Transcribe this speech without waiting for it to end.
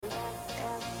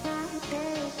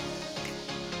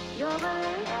All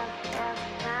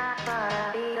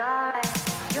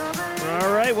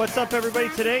right, what's up, everybody?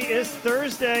 Today is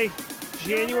Thursday,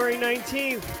 January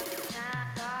 19th.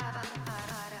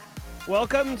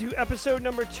 Welcome to episode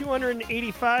number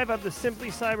 285 of the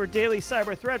Simply Cyber Daily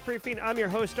Cyber Threat Briefing. I'm your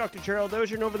host, Dr. Gerald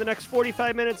Dozier, and over the next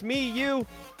 45 minutes, me, you,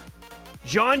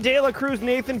 John De La Cruz,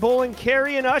 Nathan Bolin,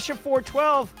 Carrie, and Usha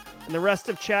 412, and the rest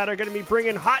of chat are going to be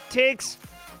bringing hot takes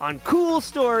on cool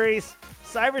stories,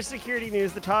 cybersecurity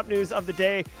news, the top news of the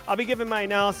day. I'll be giving my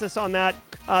analysis on that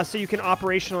so you can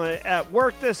operational it at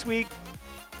work this week,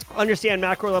 understand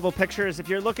macro level pictures. If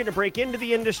you're looking to break into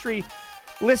the industry,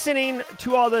 listening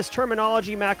to all this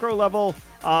terminology, macro level,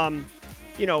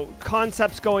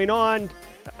 concepts going on,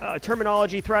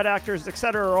 terminology, threat actors,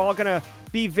 etc., are all going to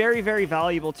be very, very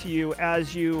valuable to you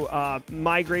as you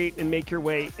migrate and make your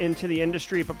way into the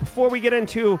industry. But before we get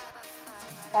into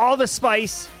all the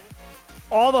spice,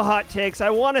 all the hot takes, I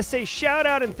want to say shout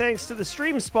out and thanks to the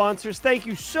stream sponsors. Thank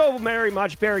you so very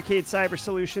much, Barricade Cyber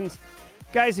Solutions.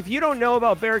 Guys, if you don't know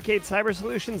about Barricade Cyber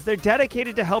Solutions, they're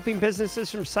dedicated to helping businesses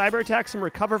from cyber attacks and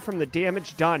recover from the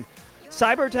damage done.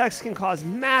 Cyber attacks can cause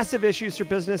massive issues for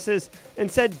businesses and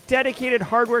send dedicated,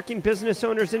 hardworking business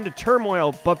owners into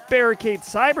turmoil, but Barricade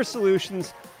Cyber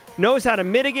Solutions knows how to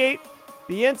mitigate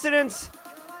the incidents,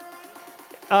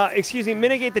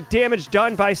 mitigate the damage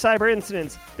done by cyber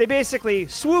incidents. They basically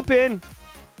swoop in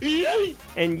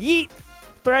and yeet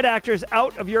threat actors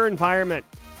out of your environment.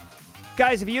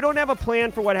 Guys, if you don't have a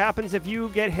plan for what happens if you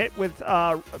get hit with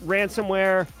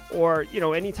ransomware or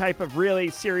any type of really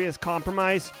serious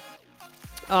compromise,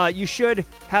 you should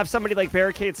have somebody like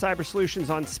Barricade Cyber Solutions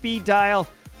on speed dial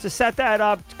to set that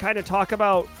up, to kind of talk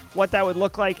about what that would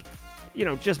look like.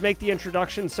 Just make the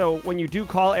introduction. So when you do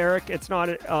call Eric, it's not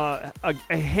a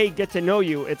hey, get to know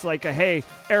you. It's like a hey,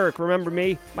 Eric, remember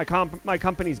me? My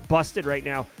company's busted right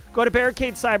now. Go to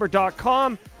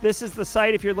barricadecyber.com. This is the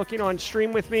site if you're looking on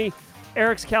stream with me.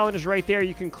 Eric's calendar is right there.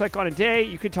 You can click on a day.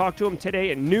 You could talk to him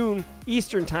today at noon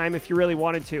Eastern time if you really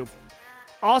wanted to.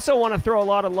 Also want to throw a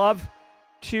lot of love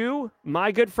to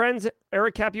my good friends,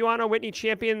 Eric Capuano, Whitney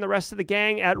Champion, the rest of the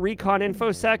gang at Recon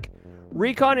InfoSec.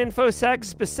 Recon InfoSec,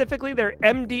 specifically their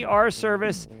MDR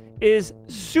service, is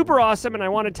super awesome, and I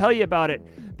want to tell you about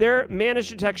it. Their Managed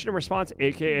Detection and Response,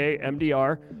 aka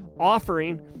MDR,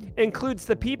 offering includes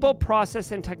the people,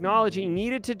 process, and technology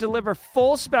needed to deliver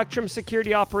full-spectrum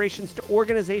security operations to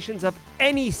organizations of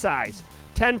any size.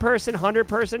 10-person,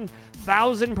 100-person,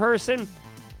 1,000-person,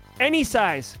 any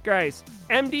size, guys.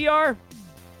 MDR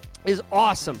is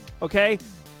awesome, okay?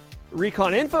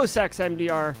 Recon InfoSec's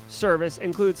MDR service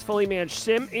includes fully managed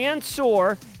SIM and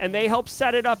SOAR, and they help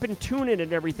set it up and tune it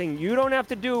and everything. You don't have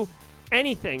to do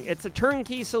anything. It's a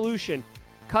turnkey solution.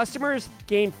 Customers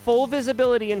gain full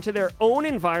visibility into their own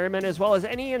environment as well as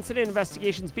any incident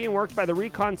investigations being worked by the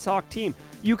Recon SOC team.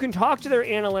 You can talk to their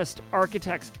analysts,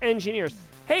 architects, engineers.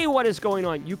 Hey, what is going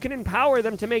on? You can empower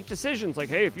them to make decisions like,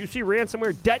 hey, if you see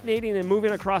ransomware detonating and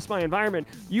moving across my environment,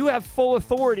 you have full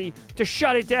authority to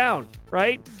shut it down,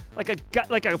 right?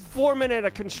 Like a foreman at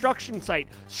a construction site.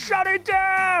 Shut it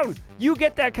down! You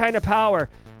get that kind of power.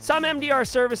 Some MDR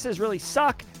services really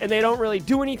suck, and they don't really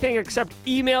do anything except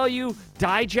email you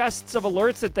digests of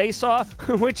alerts that they saw,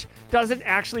 which doesn't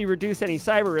actually reduce any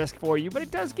cyber risk for you, but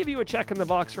it does give you a check in the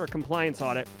box for a compliance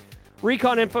audit.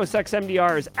 Recon InfoSec's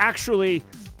MDR is actually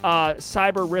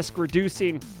cyber risk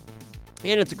reducing,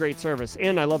 and it's a great service,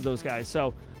 and I love those guys.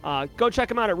 So go check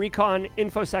them out at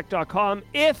reconinfosec.com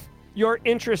if you're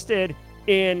interested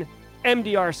in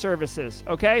MDR services,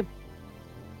 okay?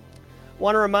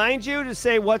 Want to remind you to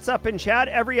say what's up in chat.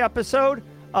 Every episode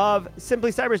of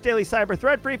Simply Cyber's Daily Cyber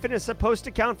Threat Briefing is supposed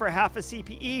to count for half a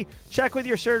CPE. Check with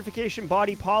your certification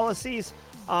body policies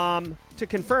to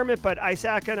confirm it, but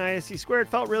ISACA and ISC Squared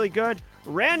felt really good.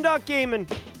 Randoc Gaming.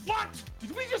 What?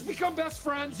 Did we just become best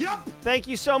friends? Yep. Thank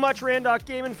you so much, Randoc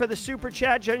Gaming, for the super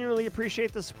chat. Genuinely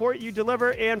appreciate the support you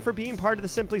deliver and for being part of the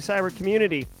Simply Cyber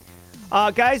community.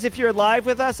 Guys, if you're live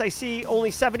with us, I see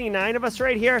only 79 of us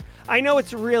right here. I know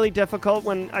it's really difficult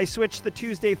when I switch the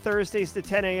Tuesday, Thursdays to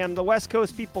 10 a.m. The West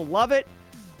Coast people love it.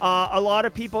 A lot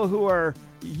of people who are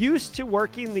used to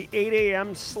working the 8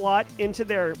 a.m. slot into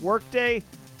their workday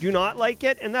do not like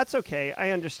it, and that's okay. I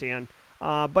understand.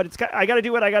 But I got to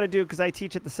do what I got to do because I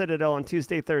teach at the Citadel on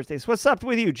Tuesday, Thursdays. What's up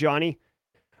with you, Johnny?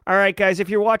 All right, guys, if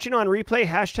you're watching on replay,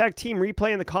 hashtag Team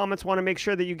Replay in the comments. Want to make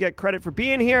sure that you get credit for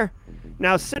being here.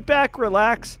 Now sit back,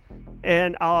 relax,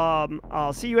 and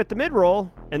I'll see you at the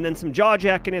mid-roll and then some jaw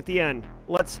jacking at the end.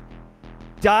 Let's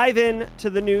dive into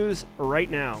the news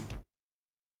right now.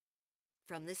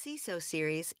 From the CISO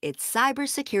series, it's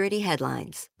Cybersecurity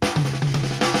Headlines.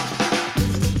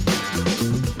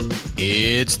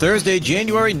 It's Thursday,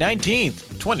 January 19th,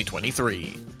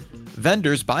 2023.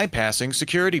 Vendors bypassing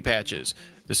security patches.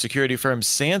 The security firm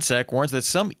Sansec warns that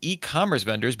some e-commerce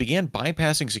vendors began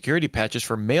bypassing security patches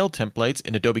for mail templates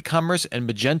in Adobe Commerce and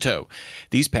Magento.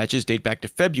 These patches date back to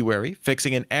February,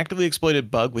 fixing an actively exploited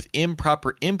bug with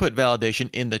improper input validation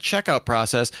in the checkout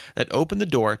process that opened the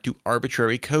door to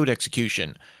arbitrary code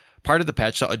execution. Part of the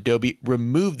patch saw Adobe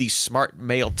remove these smart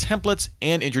mail templates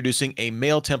and introducing a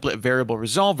mail template variable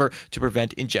resolver to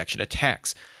prevent injection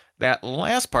attacks. That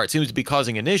last part seems to be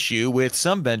causing an issue, with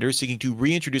some vendors seeking to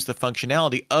reintroduce the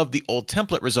functionality of the old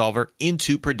template resolver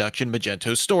into production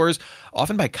Magento stores,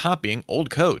 often by copying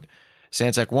old code.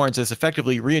 Sansec warns this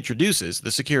effectively reintroduces the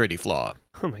security flaw.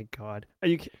 Oh my God. Are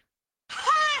you kidding?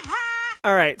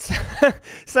 All right.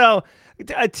 So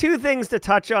two things to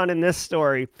touch on in this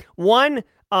story. One,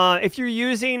 if you're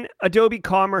using Adobe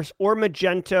Commerce or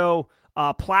Magento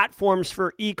platforms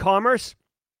for e-commerce,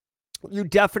 you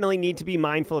definitely need to be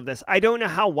mindful of this. I don't know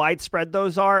how widespread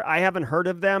those are. I haven't heard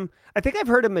of them. I think I've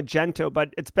heard of Magento,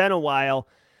 but it's been a while.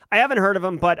 I haven't heard of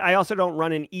them, but I also don't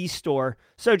run an e-store.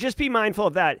 So just be mindful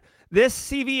of that.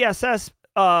 This CVSS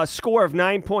score of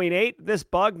 9.8, this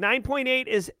bug, 9.8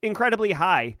 is incredibly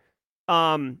high.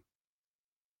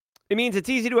 It means it's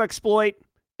easy to exploit.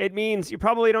 It means you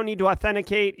probably don't need to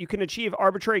authenticate. You can achieve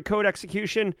arbitrary code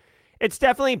execution. It's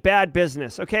definitely bad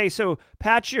business. Okay, so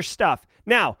patch your stuff.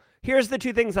 Now, here's the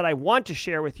two things that I want to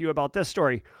share with you about this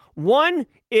story. One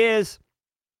is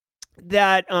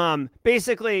that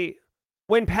basically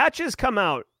when patches come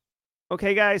out,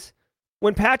 okay, guys,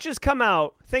 when patches come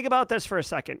out, think about this for a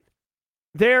second.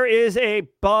 There is a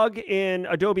bug in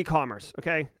Adobe Commerce,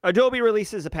 okay? Adobe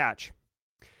releases a patch.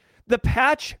 The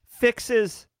patch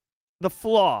fixes the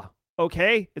flaw,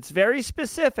 okay? It's very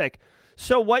specific.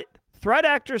 So what threat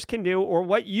actors can do, or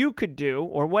what you could do,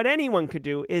 or what anyone could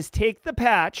do, is take the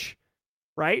patch,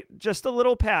 right? Just a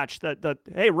little patch that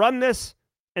hey, run this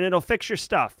and it'll fix your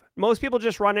stuff. Most people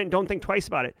just run it and don't think twice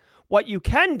about it. What you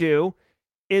can do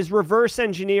is reverse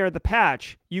engineer the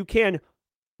patch. You can,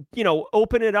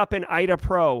 open it up in IDA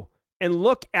Pro and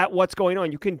look at what's going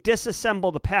on. You can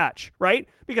disassemble the patch, right?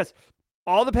 Because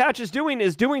all the patch is doing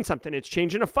something. It's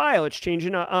changing a file. It's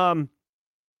changing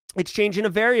a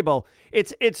variable.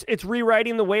 It's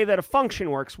rewriting the way that a function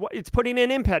works. It's putting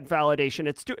in input validation.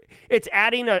 It's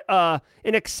adding an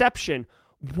exception.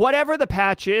 Whatever the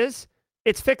patch is,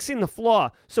 it's fixing the flaw.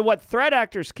 So what threat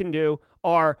actors can do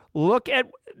are look at.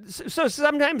 So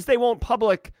sometimes they won't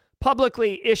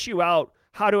publicly issue out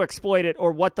how to exploit it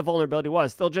or what the vulnerability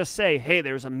was. They'll just say, "Hey,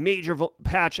 there's a major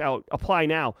patch out. Apply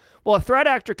now." Well, a threat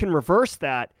actor can reverse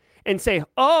that and say,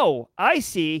 "Oh, I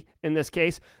see. In this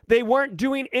case, they were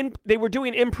doing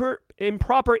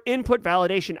improper input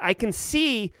validation. I can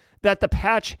see that the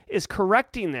patch is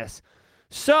correcting this.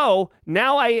 So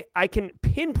now I can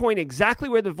pinpoint exactly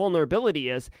where the vulnerability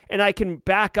is, and I can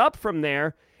back up from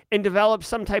there and develop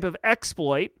some type of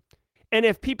exploit. And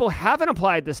if people haven't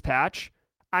applied this patch,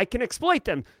 I can exploit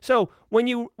them." So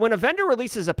when a vendor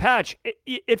releases a patch,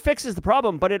 it fixes the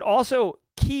problem, but it also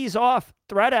keys off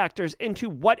threat actors into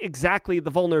what exactly the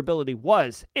vulnerability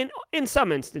was. In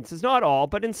some instances, not all,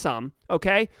 but in some,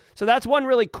 okay? So that's one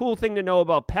really cool thing to know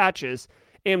about patches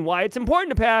and why it's important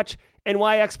to patch and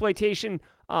why exploitation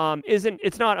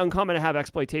it's not uncommon to have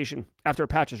exploitation after a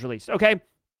patch is released, okay?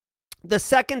 The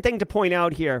second thing to point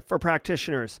out here for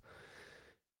practitioners,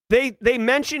 they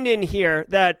mentioned in here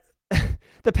that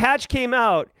the patch came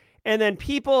out and then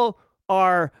people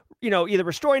are either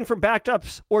restoring from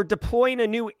backups or deploying a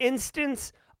new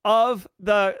instance of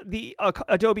the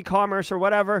Adobe Commerce or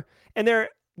whatever, and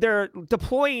they're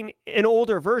deploying an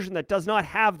older version that does not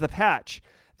have the patch.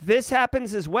 This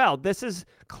happens as well. This is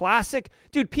classic.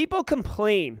 Dude, people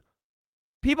complain.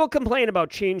 People complain about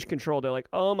change control. They're like,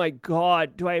 "Oh my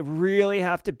God, do I really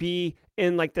have to be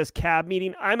in like this cab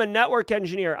meeting? I'm a network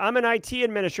engineer. I'm an IT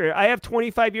administrator. I have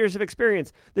 25 years of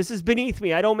experience. This is beneath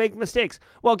me. I don't make mistakes."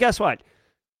 Well, guess what?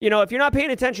 If you're not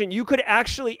paying attention, you could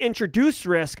actually introduce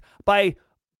risk by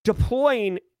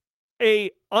deploying a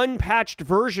unpatched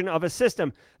version of a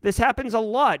system. This happens a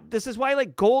lot. This is why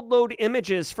like gold load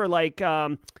images for like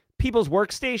people's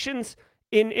workstations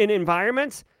in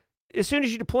environments, as soon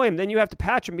as you deploy them, then you have to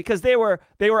patch them because they were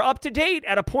up to date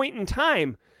at a point in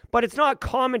time. But it's not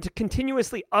common to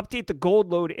continuously update the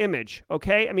gold load image,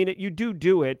 okay? I mean, you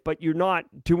do it, but you're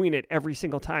not doing it every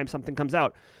single time something comes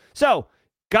out. So,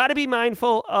 got to be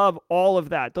mindful of all of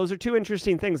that. Those are two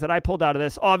interesting things that I pulled out of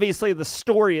this. Obviously, the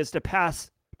story is to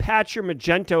patch your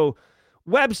Magento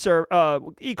web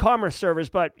e-commerce servers,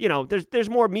 but there's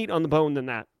more meat on the bone than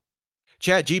that.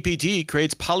 ChatGPT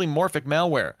creates polymorphic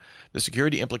malware. The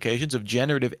security implications of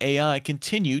generative AI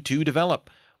continue to develop.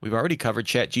 We've already covered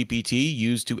ChatGPT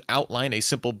used to outline a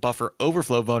simple buffer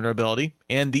overflow vulnerability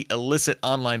and the illicit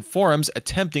online forums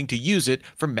attempting to use it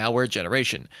for malware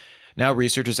generation. Now,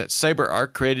 researchers at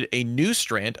CyberArk created a new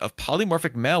strand of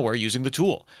polymorphic malware using the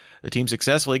tool. The team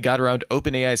successfully got around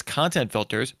OpenAI's content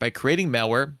filters by creating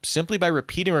malware simply by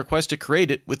repeating requests to create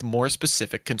it with more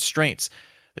specific constraints.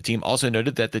 The team also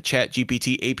noted that the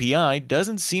ChatGPT API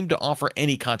doesn't seem to offer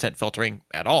any content filtering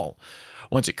at all.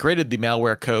 Once it created the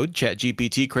malware code,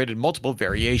 ChatGPT created multiple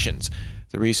variations.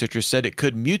 The researchers said it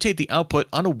could mutate the output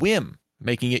on a whim,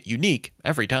 making it unique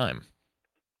every time.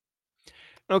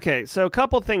 Okay, so a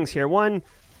couple things here. One,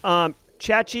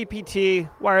 ChatGPT,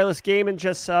 Wireless Gaming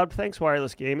just subbed. Thanks,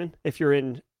 Wireless Gaming. If you're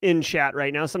in chat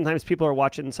right now, sometimes people are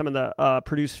watching some of the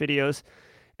produced videos,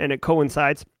 and it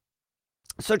coincides.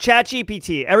 So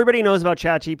ChatGPT, everybody knows about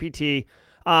ChatGPT.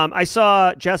 I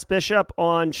saw Jess Bishop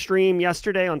on stream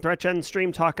yesterday on ThreatGen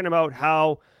stream talking about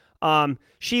how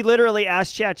she literally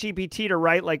asked ChatGPT to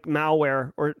write like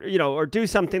malware or do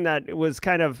something that was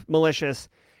kind of malicious,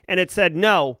 and it said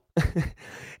no.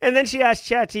 And then she asked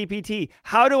ChatGPT,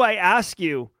 how do I ask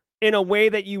you in a way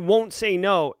that you won't say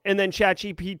no? And then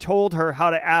ChatGPT told her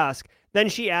how to ask. Then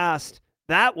she asked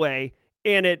that way,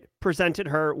 and it presented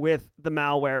her with the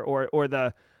malware or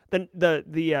the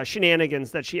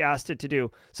shenanigans that she asked it to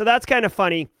do. So that's kind of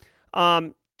funny.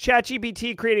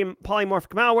 ChatGPT creating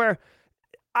polymorphic malware.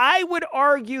 I would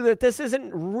argue that this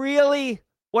isn't really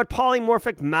what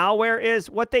polymorphic malware is.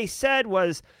 What they said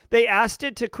was they asked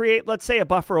it to create, let's say, a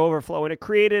buffer overflow, and it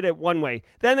created it one way.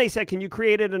 Then they said, can you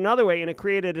create it another way? And it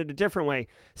created it a different way.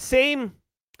 Same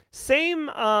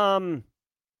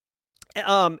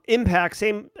impact,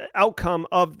 same outcome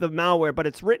of the malware, but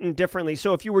it's written differently.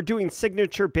 So if you were doing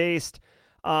signature-based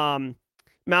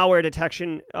malware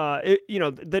detection,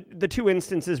 the two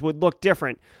instances would look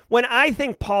different. When I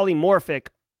think polymorphic,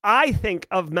 I think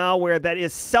of malware that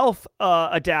is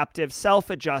self-adaptive,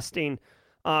 self-adjusting,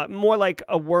 more like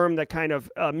a worm that kind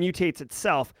of mutates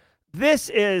itself. This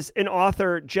is an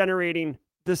author generating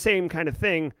the same kind of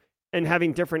thing and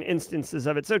having different instances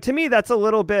of it. So to me, that's a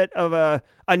little bit of a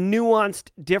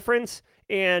nuanced difference.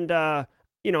 And, I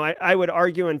would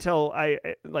argue until I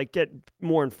get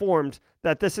more informed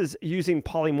that this is using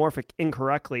polymorphic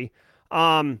incorrectly.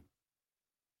 The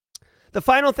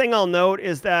final thing I'll note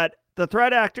is that the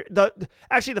threat actor,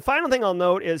 the final thing I'll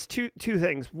note is two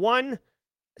things. One,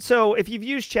 so if you've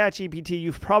used ChatGPT,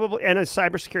 you've probably, and a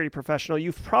cybersecurity professional,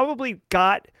 you've probably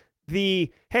got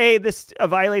the, hey, this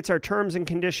violates our terms and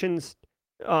conditions,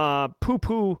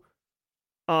 poo-poo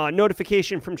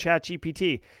notification from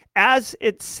ChatGPT. As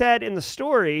it said in the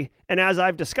story, and as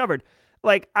I've discovered,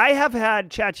 like I have had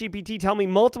ChatGPT tell me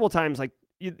multiple times, like,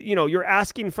 you're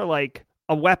asking for like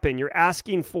a weapon, you're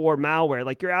asking for malware,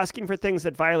 like you're asking for things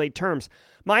that violate terms.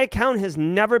 My account has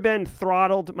never been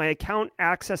throttled. My account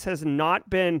access has not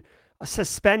been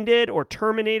suspended or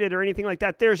terminated or anything like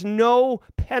that. There's no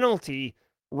penalty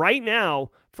right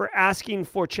now for asking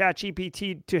for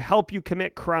ChatGPT to help you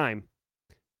commit crime.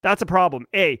 That's a problem.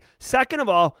 Second of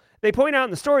all, they point out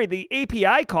in the story, the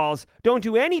API calls don't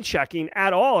do any checking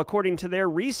at all, according to their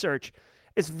research.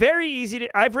 It's very easy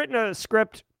to, I've written a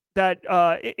script that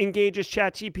engages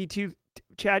ChatGPT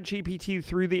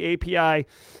through the API.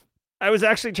 I was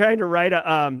actually trying to write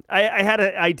I had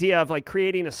an idea of like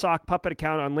creating a sock puppet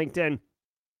account on LinkedIn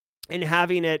and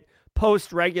having it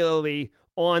post regularly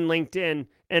on LinkedIn.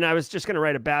 And I was just going to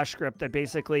write a bash script that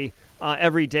basically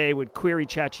every day would query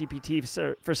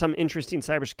ChatGPT for some interesting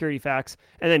cybersecurity facts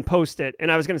and then post it. And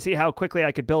I was going to see how quickly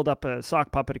I could build up a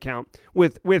sock puppet account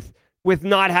with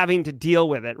not having to deal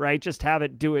with it, right? Just have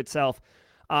it do itself.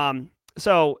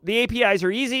 So the APIs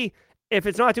are easy. If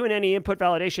it's not doing any input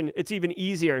validation, it's even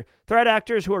easier. Threat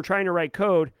actors who are trying to write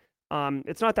code,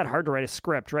 it's not that hard to write a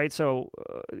script, right? So,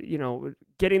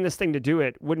 getting this thing to do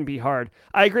it wouldn't be hard.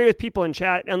 I agree with people in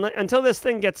chat. And until this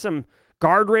thing gets some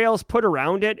guardrails put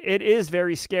around it, it is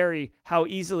very scary how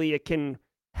easily it can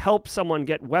help someone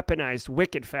get weaponized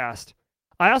wicked fast.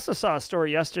 I also saw a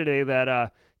story yesterday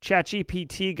that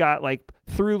ChatGPT got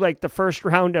through the first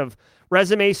round of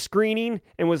resume screening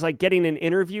and was getting an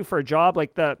interview for a job.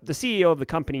 The CEO of the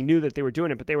company knew that they were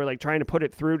doing it, but they were trying to put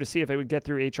it through to see if it would get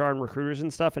through HR and recruiters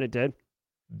and stuff, and it did.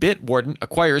 Bitwarden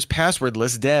acquires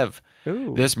Passwordless Dev.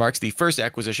 Ooh. This marks the first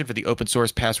acquisition for the open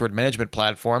source password management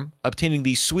platform, obtaining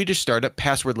the Swedish startup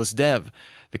Passwordless Dev.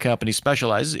 The company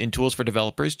specializes in tools for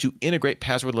developers to integrate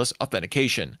passwordless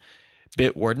authentication.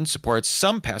 Bitwarden supports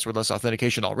some passwordless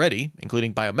authentication already,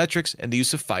 including biometrics and the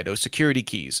use of FIDO security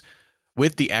keys.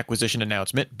 With the acquisition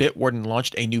announcement, Bitwarden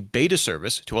launched a new beta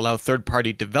service to allow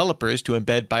third-party developers to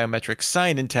embed biometric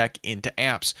sign-in tech into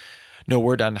apps. No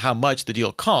word on how much the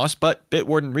deal costs, but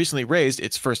Bitwarden recently raised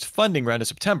its first funding round in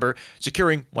September,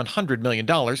 securing $100 million,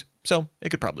 so it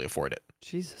could probably afford it.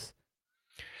 Jesus.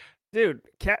 Dude,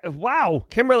 wow,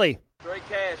 Kimberly. Great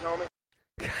cash, homie.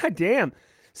 God damn.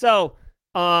 So,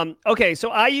 okay, so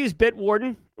I use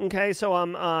Bitwarden. Okay, so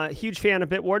I'm a huge fan of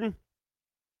Bitwarden.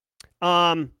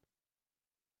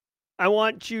 I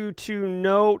want you to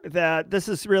note that this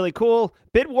is really cool.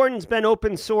 Bitwarden's been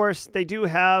open source. They do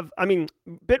have,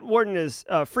 Bitwarden is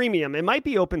freemium. It might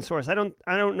be open source. I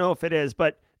don't know if it is,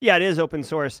 but yeah, it is open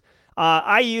source.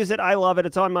 I use it. I love it.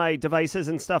 It's on my devices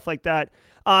and stuff like that.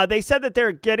 They said that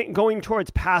they're going towards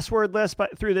passwordless,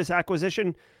 but through this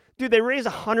acquisition, dude, they raised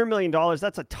 $100 million.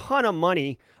 That's a ton of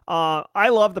money. I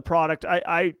love the product.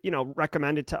 I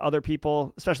recommend it to other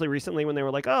people, especially recently when they were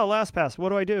like, oh, LastPass, what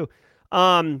do I do?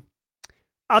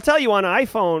 I'll tell you, on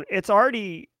iPhone, it's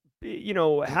already,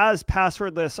 has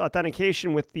passwordless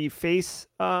authentication with the face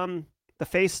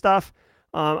stuff.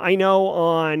 I know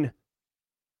on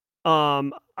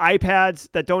iPads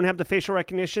that don't have the facial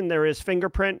recognition, there is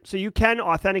fingerprint. So you can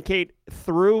authenticate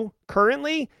through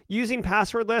currently using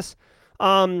passwordless.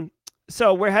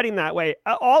 So we're heading that way.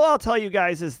 All I'll tell you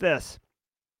guys is this.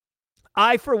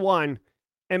 I, for one,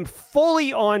 am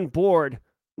fully on board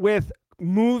with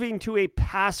moving to a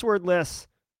passwordless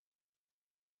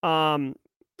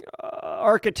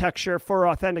architecture for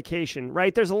authentication,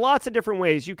 right? There's lots of different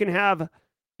ways you can have,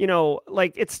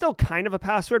 it's still kind of a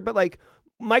password, but like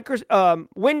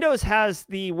Windows has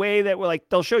the way that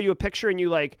they'll show you a picture and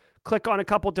you click on a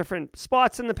couple different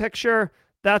spots in the picture.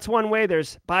 That's one way.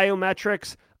 There's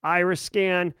biometrics, iris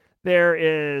scan. There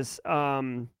is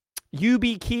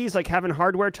YubiKeys, like having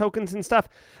hardware tokens and stuff.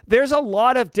 There's a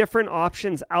lot of different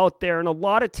options out there, and a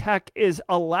lot of tech is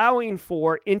allowing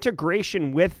for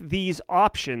integration with these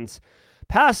options.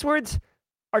 Passwords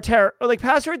are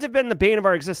passwords have been the bane of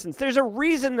our existence. There's a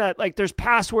reason that there's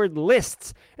password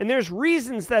lists, and there's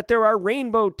reasons that there are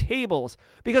rainbow tables,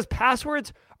 because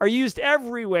passwords are used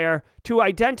everywhere to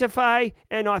identify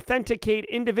and authenticate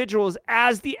individuals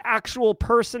as the actual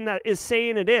person that is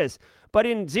saying it is. But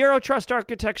in zero trust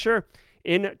architecture,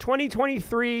 in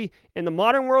 2023, in the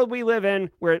modern world we live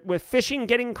in, where with phishing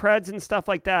getting creds and stuff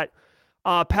like that,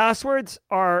 passwords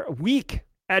are weak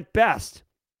at best.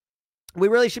 We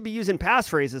really should be using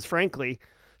passphrases, frankly.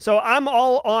 So I'm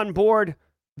all on board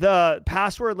the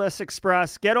passwordless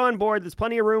express. Get on board. There's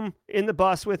plenty of room in the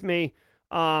bus with me.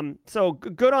 So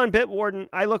good on Bitwarden.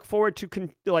 I look forward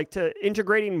to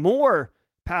integrating more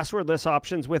passwordless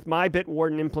options with my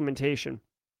Bitwarden implementation.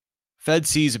 Fed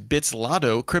sees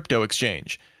BitsLotto crypto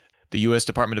exchange. The U.S.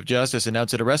 Department of Justice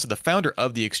announced it arrested the founder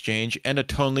of the exchange,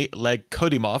 Anatoly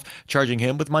Legkodimov, charging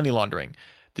him with money laundering.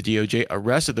 The DOJ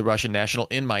arrested the Russian national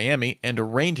in Miami and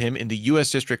arraigned him in the U.S.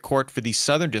 District Court for the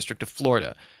Southern District of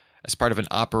Florida. As part of an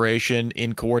operation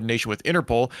in coordination with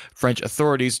Interpol, French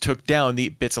authorities took down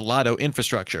the BitsLotto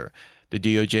infrastructure. The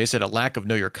DOJ said a lack of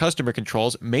Know Your Customer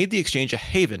controls made the exchange a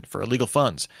haven for illegal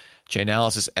funds.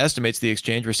 Chainalysis estimates the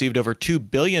exchange received over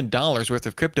 $2 billion worth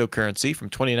of cryptocurrency from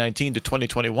 2019 to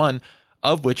 2021,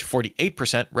 of which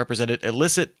 48% represented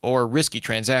illicit or risky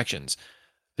transactions.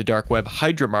 The dark web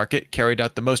Hydra Market carried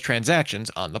out the most transactions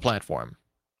on the platform.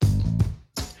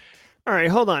 All right,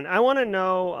 hold on. I want to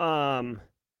know...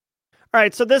 All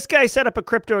right, so this guy set up a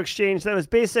crypto exchange that was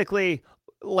basically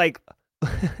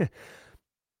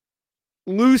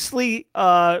loosely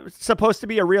supposed to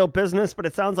be a real business, but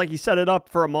it sounds like he set it up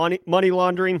for a money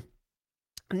laundering.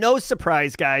 No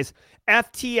surprise, guys.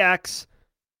 FTX,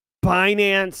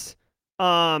 Binance,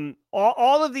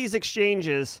 all of these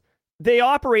exchanges, they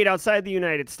operate outside the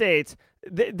United States.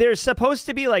 There's supposed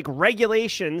to be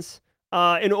regulations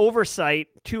and oversight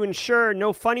to ensure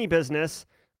no funny business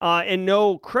and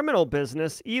no criminal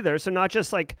business either. So not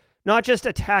just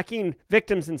attacking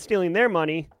victims and stealing their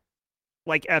money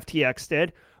like FTX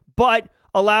did, but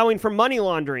allowing for money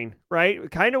laundering, right?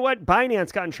 Kind of what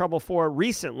Binance got in trouble for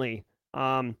recently.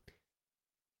 So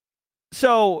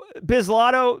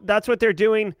BitsLotto, that's what they're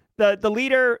doing. The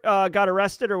leader got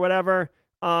arrested or whatever,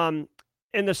 and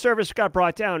the service got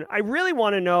brought down. I really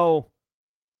want to know.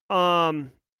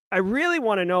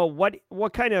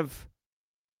 What kind of.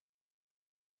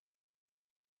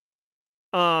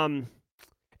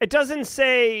 It doesn't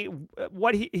say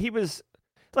what he was.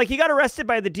 He got arrested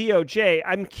by the DOJ.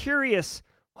 I'm curious,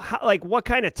 what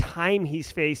kind of time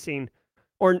he's facing,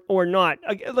 or not.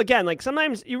 Again,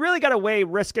 sometimes you really got to weigh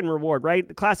risk and reward, right?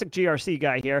 The classic GRC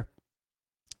guy here.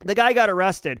 The guy got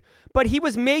arrested, but he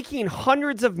was making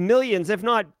hundreds of millions, if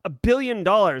not $1 billion,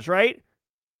 right?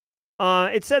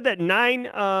 It said that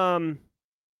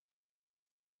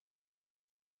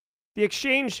the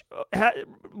exchange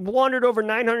laundered over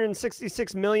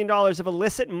 $966 million of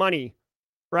illicit money,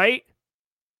 right?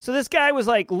 So this guy was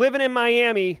like living in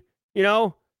Miami, you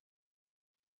know?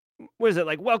 What is it,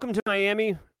 like Welcome to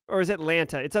Miami? Or is it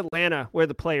Atlanta? It's Atlanta where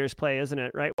the players play, isn't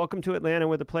it? Right? Welcome to Atlanta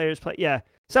where the players play. Yeah.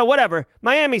 So whatever.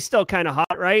 Miami's still kind of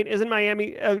hot, right? Isn't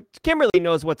Miami? Kimberly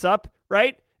knows what's up,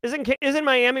 right? Isn't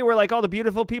Miami where like all the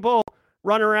beautiful people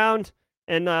run around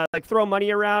and like throw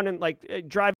money around and like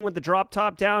driving with the drop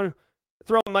top down,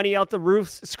 throwing money out the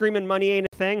roofs, screaming money ain't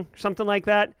a thing, something like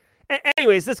that.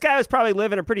 Anyways, this guy was probably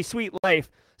living a pretty sweet life.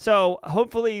 So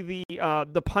hopefully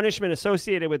the punishment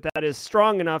associated with that is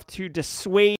strong enough to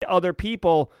dissuade other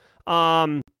people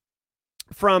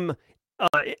from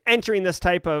entering this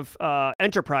type of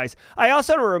enterprise. I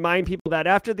also want to remind people that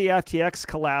after the FTX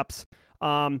collapse,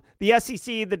 the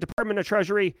SEC, the Department of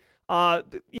Treasury,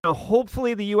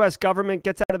 hopefully the U.S. government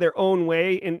gets out of their own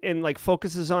way and like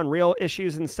focuses on real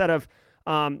issues instead of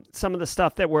some of the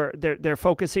stuff that they're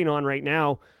focusing on right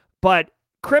now. But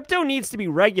crypto needs to be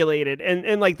regulated,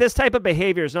 and like this type of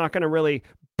behavior is not going to really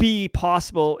be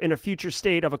possible in a future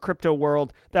state of a crypto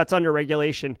world that's under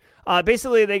regulation.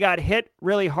 Basically, they got hit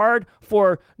really hard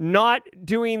for not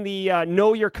doing the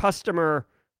know your customer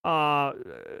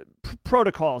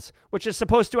protocols, which is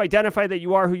supposed to identify that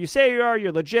you are who you say you are,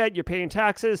 you're legit, you're paying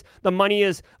taxes, the money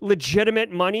is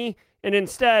legitimate money, and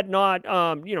instead not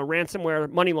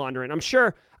ransomware money laundering. I'm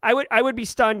sure I would be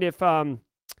stunned if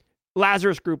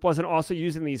Lazarus Group wasn't also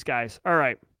using these guys. All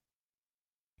right.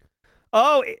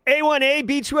 Oh, A1A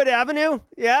Beechwood Avenue?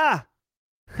 Yeah.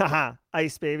 Haha,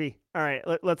 ice baby. All right,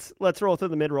 let's roll through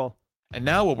the mid-roll. And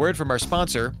now a word from our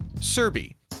sponsor,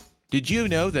 Serby. Did you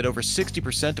know that over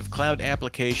 60% of cloud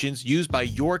applications used by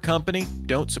your company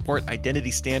don't support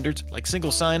identity standards like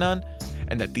single sign-on,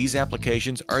 and that these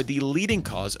applications are the leading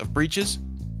cause of breaches?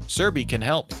 Serby can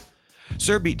help.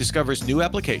 Serby discovers new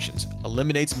applications,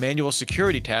 eliminates manual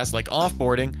security tasks like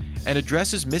offboarding, and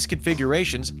addresses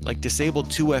misconfigurations like disabled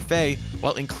 2FA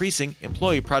while increasing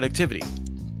employee productivity.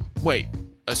 Wait,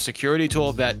 a security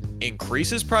tool that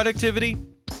increases productivity?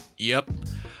 Yep.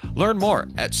 Learn more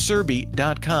at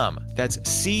serby.com. That's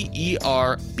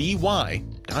CERBY.com.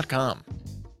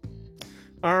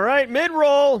 All right,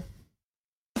 mid-roll.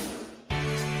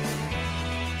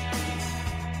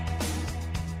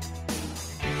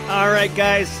 All right,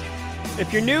 guys.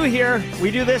 If you're new here,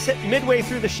 we do this at midway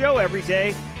through the show every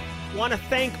day. Want to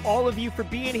thank all of you for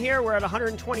being here. We're at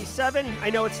 127. I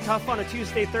know it's tough on a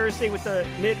Tuesday, Thursday with the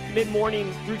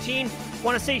mid-morning routine.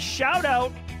 Want to say shout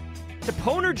out to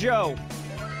Poner Joe.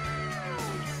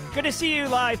 Good to see you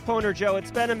live, Poner Joe.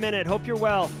 It's been a minute. Hope you're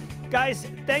well. Guys,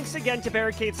 thanks again to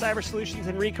Barricade Cyber Solutions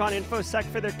and Recon InfoSec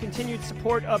for their continued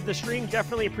support of the stream.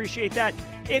 Definitely appreciate that.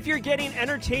 If you're getting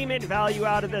entertainment value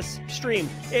out of this stream,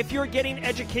 if you're getting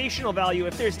educational value,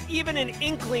 if there's even an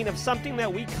inkling of something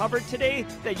that we covered today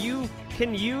that you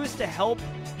can use to help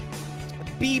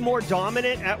be more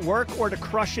dominant at work or to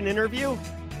crush an interview,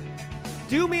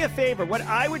 do me a favor. What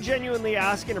I would genuinely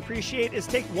ask and appreciate is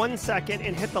take 1 second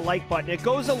and hit the like button. It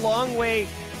goes a long way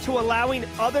to allowing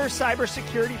other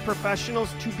cybersecurity professionals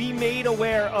to be made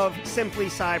aware of Simply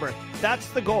Cyber. That's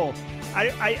the goal.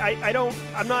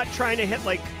 I'm not trying to hit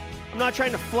like, I'm not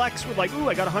trying to flex with like, ooh,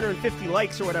 I got 150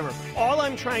 likes or whatever. All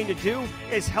I'm trying to do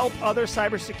is help other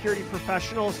cybersecurity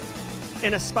professionals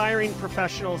and aspiring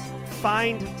professionals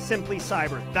find Simply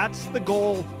Cyber. That's the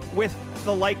goal with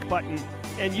the like button.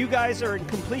 And you guys are in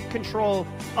complete control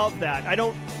of that.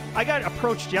 I got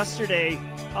approached yesterday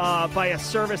by a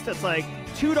service that's like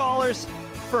 $2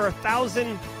 for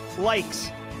 1,000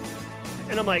 likes.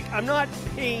 And I'm like, I'm not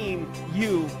paying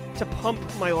you to pump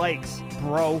my likes,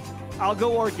 bro. I'll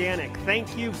go organic.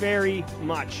 Thank you very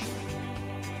much.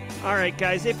 All right,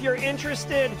 guys, if you're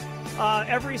interested,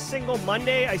 every single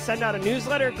Monday I send out a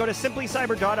newsletter. Go to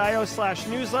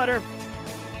simplycyber.io/newsletter.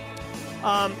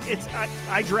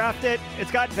 I draft it.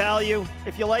 It's got value.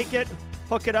 If you like it,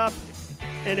 hook it up.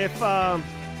 And if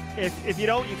you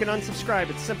don't, you can unsubscribe.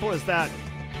 It's simple as that.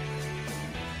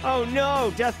 Oh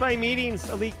no, death by meetings,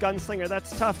 elite gunslinger.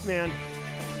 That's tough, man.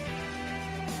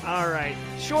 All right,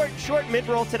 short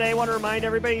mid-roll today. I want to remind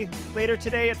everybody, later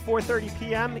today at 4:30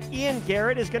 p.m., Ian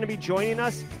Garrett is going to be joining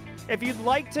us. If you'd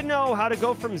like to know how to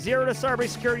go from zero to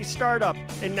cybersecurity startup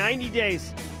in 90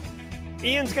 days,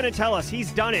 Ian's going to tell us.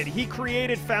 He's done it. He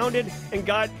created, founded, and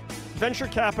got venture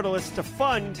capitalists to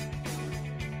fund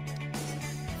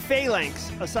Phalanx,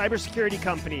 a cybersecurity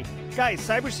company. Guys,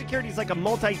 cybersecurity is like a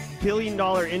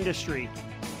multi-billion-dollar industry.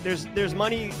 There's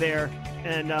money there,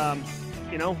 and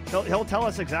You know, he'll tell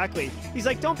us exactly. He's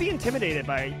like, don't be intimidated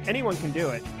by it. Anyone can do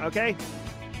it. Okay.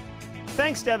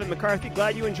 Thanks, Devin McCarthy.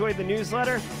 Glad you enjoyed the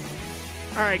newsletter.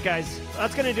 All right, guys,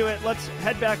 that's going to do it. Let's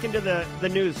head back into the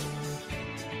news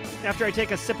after I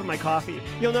take a sip of my coffee.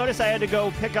 You'll notice I had to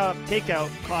go pick up takeout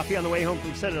coffee on the way home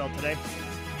from Citadel today.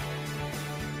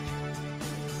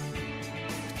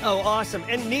 Oh, awesome.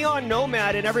 And Neon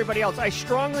Nomad and everybody else, I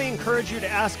strongly encourage you to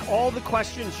ask all the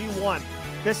questions you want.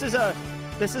 This is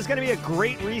going to be a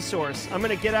great resource. I'm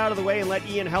going to get out of the way and let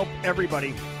Ian help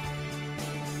everybody.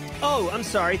 Oh, I'm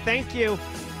sorry. Thank you.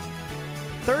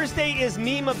 Thursday is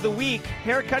meme of the week.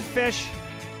 Haircut fish.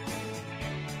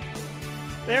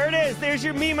 There it is. There's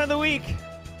your meme of the week.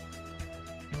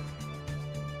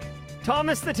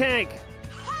 Thomas the Tank.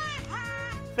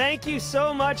 Thank you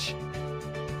so much,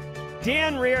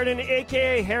 Dan Reardon,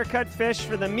 a.k.a. Haircut Fish,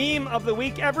 for the meme of the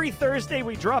week. Every Thursday,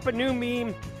 we drop a new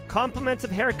meme. Compliments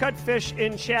of Haircut Fish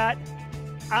in chat.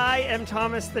 I am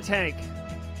Thomas the Tank.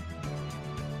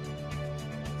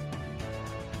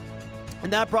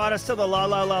 And that brought us to the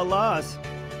la-la-la-las.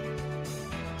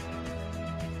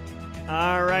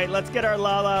 All right, let's get our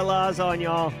la-la-las on,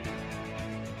 y'all.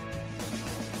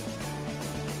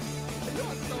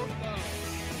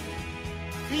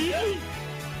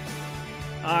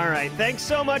 All right, thanks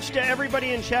so much to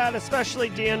everybody in chat, especially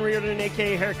Dan Reardon,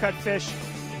 a.k.a. Haircut Fish.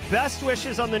 Best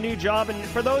wishes on the new job. And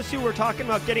for those who were talking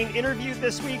about getting interviewed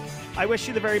this week, I wish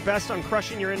you the very best on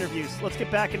crushing your interviews. Let's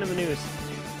get back into the news.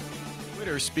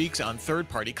 Twitter speaks on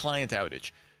third-party client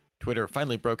outage. Twitter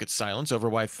finally broke its silence over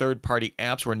why third-party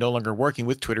apps were no longer working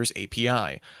with Twitter's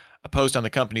API. A post on the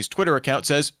company's Twitter account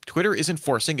says Twitter is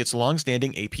enforcing its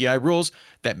long-standing API rules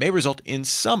that may result in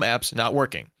some apps not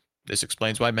working. This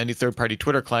explains why many third-party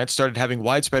Twitter clients started having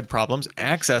widespread problems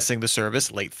accessing the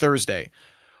service late Thursday.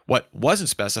 What wasn't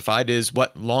specified is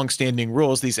what long-standing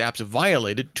rules these apps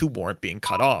violated to warrant being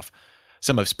cut off.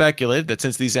 Some have speculated that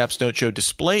since these apps don't show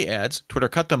display ads, Twitter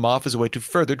cut them off as a way to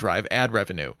further drive ad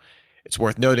revenue. It's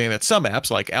worth noting that some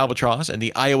apps like Albatross and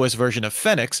the iOS version of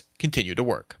Phoenix continue to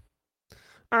work.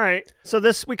 All right. So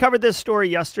we covered this story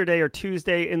yesterday or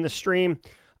Tuesday in the stream.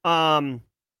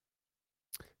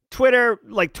 Twitter,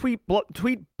 like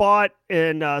Tweetbot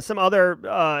and some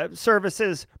other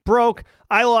services broke.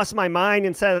 I lost my mind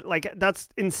and said, like, that's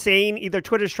insane. Either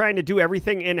Twitter's trying to do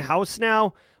everything in-house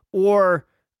now, or,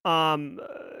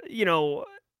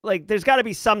 like, there's got to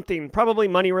be something, probably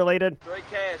money related. Straight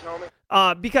cash,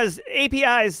 homie. Because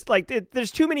APIs, like,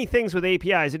 there's too many things with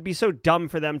APIs. It'd be so dumb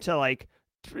for them to, like,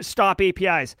 stop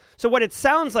APIs. So what it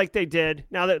sounds like they did,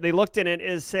 now that they looked in it,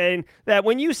 is saying that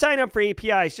when you sign up for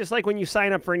APIs, just like when you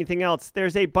sign up for anything else,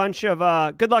 there's a bunch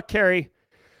of, good luck, Carrie.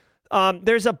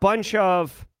 There's a bunch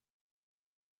of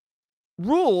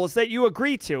rules that you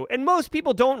agree to. And most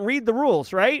people don't read the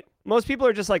rules, right? Most people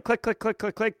are just like, click, click, click,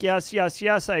 click, click. Yes, yes,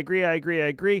 yes. I agree, I agree, I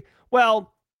agree.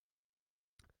 Well,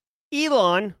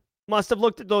 Elon must have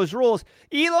looked at those rules.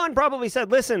 Elon probably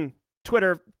said, listen,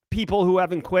 Twitter people who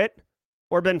haven't quit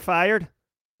or been fired,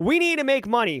 we need to make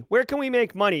money. Where can we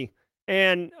make money?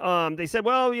 And they said,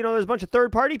 well, there's a bunch of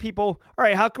third-party people. All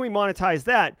right, how can we monetize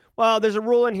that? Well, there's a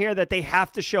rule in here that they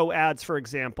have to show ads, for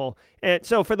example. And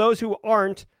so for those who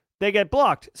aren't, they get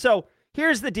blocked. So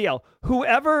here's the deal.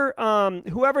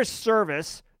 Whoever's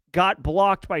service got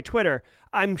blocked by Twitter,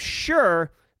 I'm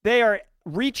sure they are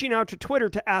reaching out to Twitter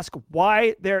to ask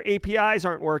why their APIs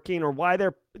aren't working or why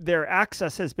their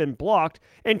access has been blocked.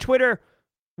 And Twitter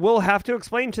will have to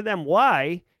explain to them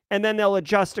why, and then they'll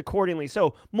adjust accordingly.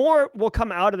 So more will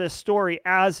come out of this story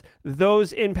as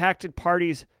those impacted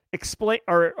parties explain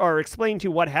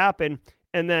to what happened,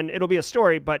 and then it'll be a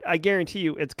story, but I guarantee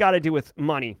you it's got to do with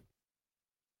money.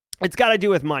 It's got to do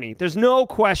with money. There's no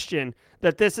question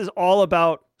that this is all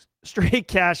about straight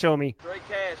cash, homie. Straight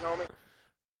cash, homie.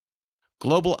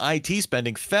 Global IT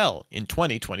spending fell in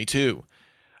 2022.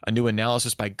 A new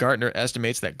analysis by Gartner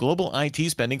estimates that global IT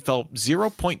spending fell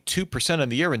 0.2% on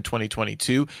the year in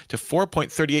 2022 to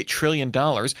 $4.38 trillion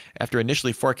after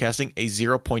initially forecasting a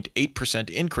 0.8%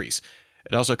 increase.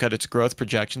 It also cut its growth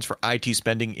projections for IT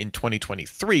spending in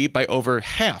 2023 by over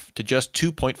half to just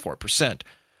 2.4%.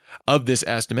 Of this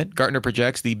estimate, Gartner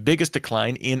projects the biggest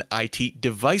decline in IT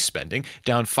device spending,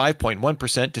 down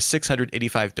 5.1% to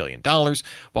 $685 billion,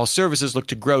 while services look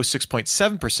to grow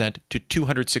 6.7% to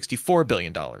 $264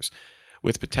 billion.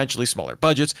 With potentially smaller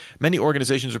budgets, many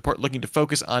organizations report looking to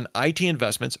focus on IT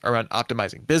investments around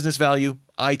optimizing business value,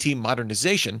 IT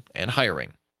modernization, and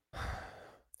hiring.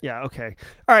 Yeah, okay.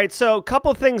 All right, so a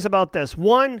couple things about this.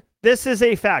 One, This is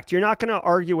a fact. You're not going to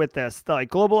argue with this. The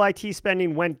global IT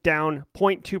spending went down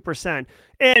 0.2%.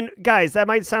 And guys, that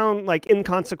might sound like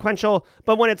inconsequential,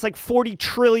 but when it's like $40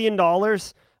 trillion,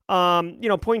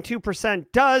 0.2%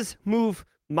 does move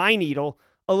my needle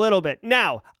a little bit.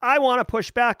 Now, I want to push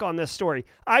back on this story.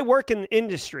 I work in the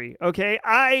industry, okay?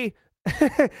 I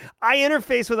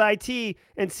interface with IT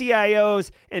and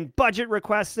CIOs and budget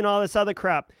requests and all this other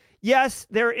crap. Yes,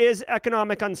 there is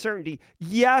economic uncertainty.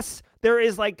 Yes, there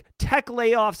is tech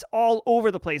layoffs all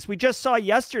over the place. We just saw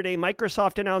yesterday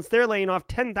Microsoft announced they're laying off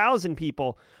 10,000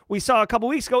 people. We saw a couple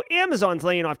weeks ago Amazon's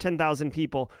laying off 10,000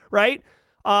 people, right?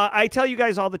 I tell you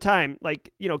guys all the time,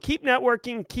 keep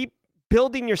networking, keep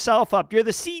building yourself up. You're the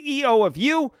CEO of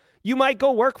you. You might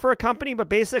go work for a company, but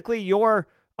basically you're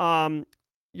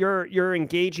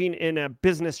engaging in a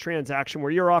business transaction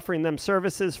where you're offering them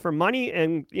services for money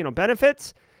and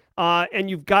benefits. And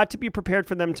you've got to be prepared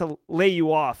for them to lay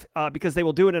you off because they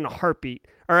will do it in a heartbeat.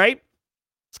 All right.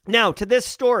 Now to this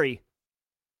story,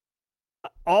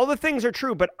 all the things are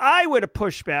true, but I would have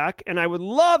pushed back, and I would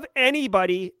love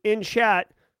anybody in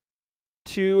chat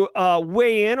to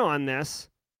weigh in on this.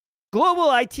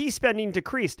 Global IT spending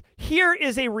decreased. Here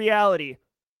is a reality.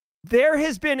 There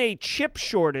has been a chip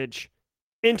shortage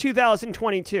in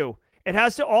 2022. It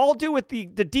has to all do with the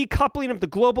decoupling of the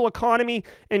global economy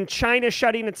and China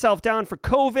shutting itself down for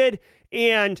COVID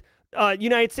and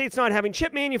United States not having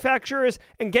chip manufacturers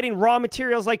and getting raw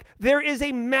materials. There is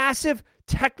a massive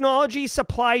technology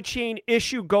supply chain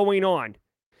issue going on.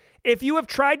 If you have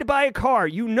tried to buy a car,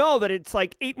 you know that it's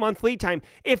 8-month lead time.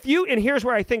 And here's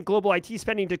where I think global IT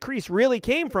spending decrease really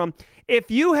came from. If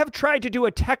you have tried to do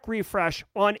a tech refresh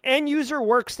on end user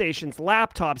workstations,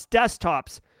 laptops,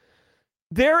 desktops,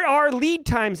 there are lead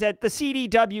times at the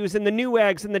CDWs and the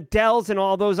Newegg's and the Dells and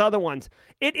all those other ones.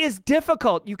 It is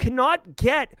difficult. You cannot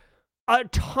get a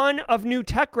ton of new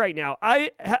tech right now.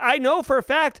 I know for a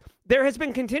fact there has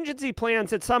been contingency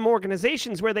plans at some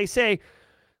organizations where they say,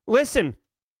 listen,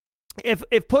 if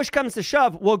push comes to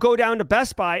shove, we'll go down to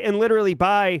Best Buy and literally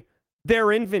buy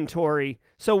their inventory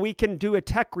so we can do a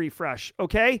tech refresh,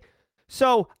 okay?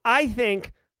 So I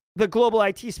think the global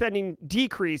IT spending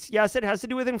decrease, yes, it has to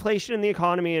do with inflation in the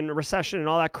economy and recession and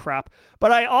all that crap.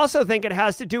 But I also think it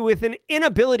has to do with an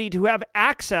inability to have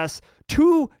access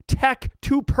to tech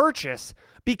to purchase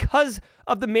because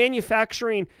of the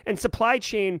manufacturing and supply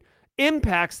chain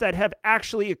impacts that have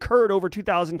actually occurred over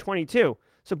 2022.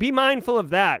 So be mindful of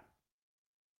that.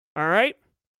 All right?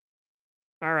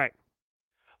 All right.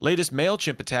 Latest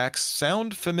MailChimp attacks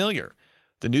sound familiar.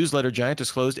 The newsletter giant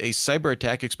disclosed a cyber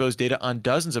attack exposed data on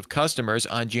dozens of customers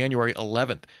on January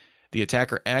 11th. The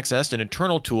attacker accessed an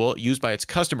internal tool used by its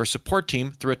customer support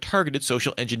team through a targeted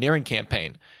social engineering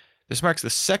campaign. This marks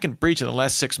the second breach in the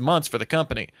last 6 months for the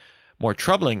company. More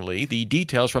troublingly, the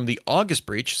details from the August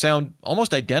breach sound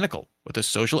almost identical, with a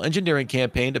social engineering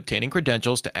campaign obtaining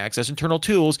credentials to access internal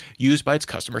tools used by its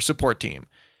customer support team.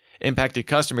 Impacted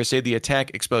customers say the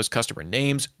attack exposed customer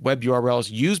names, web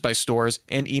URLs used by stores,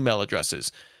 and email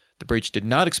addresses. The breach did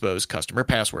not expose customer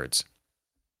passwords.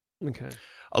 Okay.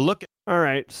 A look. All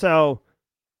right. So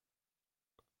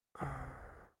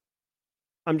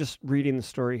I'm just reading the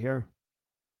story here.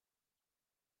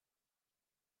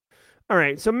 All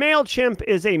right. So MailChimp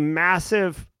is a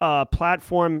massive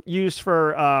platform used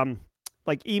for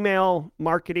email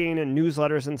marketing and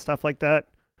newsletters and stuff like that.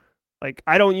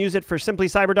 I don't use it for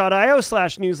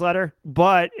simplycyber.io/newsletter,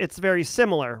 but it's very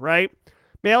similar, right?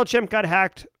 MailChimp got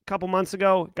hacked a couple months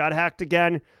ago, got hacked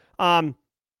again.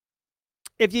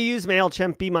 If you use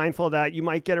MailChimp, be mindful of that. You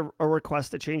might get a request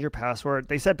to change your password.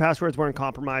 They said passwords weren't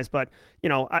compromised, but you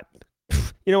know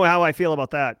how I feel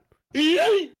about that.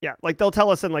 Yeah, they'll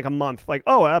tell us in a month, like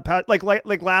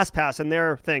LastPass and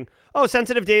their thing. Oh,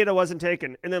 sensitive data wasn't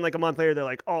taken, and then a month later they're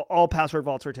like, all password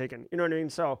vaults were taken. You know what I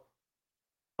mean? So.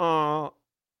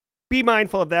 Be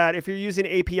mindful of that. If you're using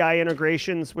API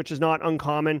integrations, which is not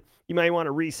uncommon, you might want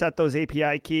to reset those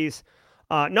API keys.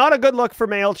 Not a good look for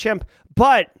MailChimp,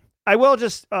 but I will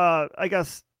just, the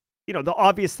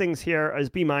obvious things here is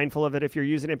be mindful of it if you're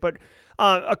using it. But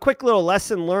a quick little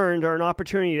lesson learned or an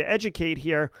opportunity to educate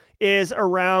here is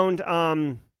around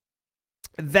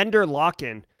vendor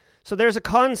lock-in. So there's a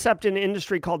concept in the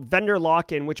industry called vendor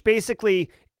lock-in, which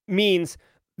basically means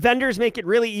vendors make it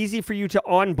really easy for you to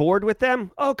onboard with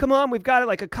them. Oh, come on, we've got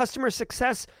a customer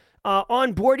success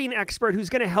onboarding expert who's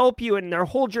going to help you and they'll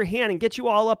hold your hand and get you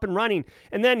all up and running.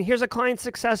 And then here's a client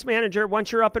success manager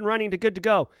once you're up and running to good to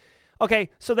go. Okay,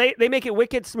 so they make it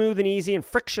wicked smooth and easy and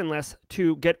frictionless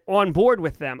to get on board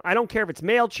with them. I don't care if it's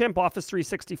MailChimp, Office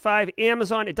 365,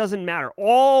 Amazon, it doesn't matter.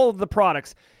 All of the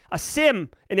products, a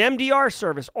SIM, an MDR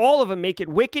service, all of them make it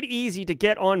wicked easy to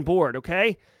get on board,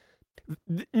 okay?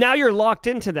 Now you're locked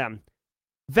into them.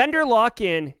 Vendor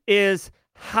lock-in is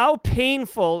how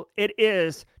painful it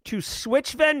is to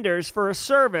switch vendors for a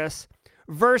service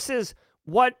versus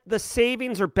what the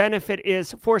savings or benefit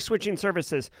is for switching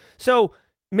services. So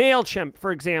MailChimp,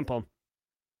 for example,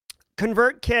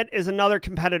 ConvertKit is another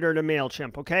competitor to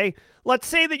MailChimp, okay? Let's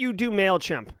say that you do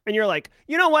MailChimp and you're like,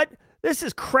 you know what? This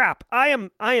is crap. I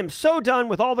am so done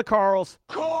with all the Carls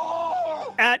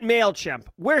at MailChimp.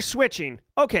 We're switching.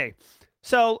 Okay,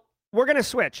 so we're going to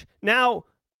switch. Now,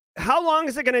 how long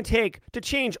is it going to take to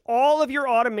change all of your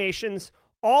automations,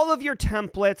 all of your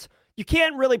templates? You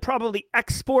can't really probably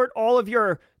export all of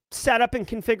your setup and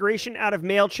configuration out of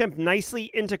MailChimp nicely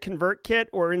into ConvertKit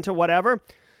or into whatever.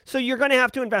 So you're going to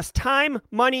have to invest time,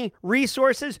 money,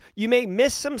 resources. You may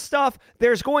miss some stuff.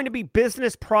 There's going to be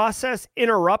business process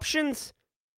interruptions.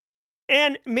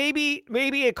 And maybe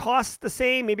it costs the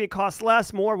same, maybe it costs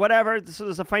less, more, whatever. So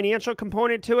there's a financial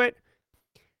component to it.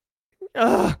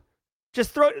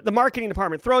 Just throw the marketing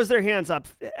department throws their hands up.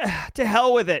 To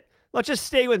hell with it. Let's just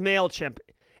stay with MailChimp.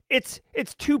 It's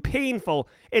too painful.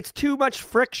 It's too much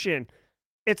friction.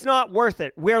 It's not worth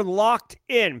it. We're locked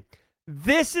in.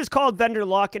 This is called vendor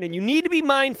lock-in, and you need to be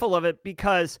mindful of it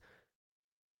because,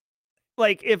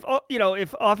 like, if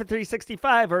Office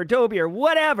 365 or Adobe or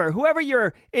whatever, whoever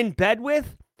you're in bed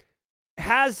with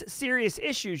has serious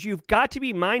issues, you've got to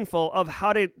be mindful of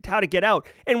how to get out.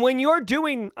 And when you're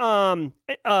doing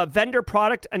vendor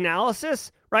product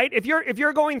analysis, right? If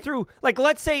you're going through, like,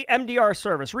 let's say MDR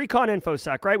service, Recon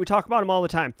InfoSec, right? We talk about them all the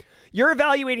time. You're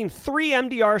evaluating 3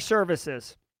 MDR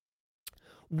services.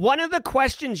 One of the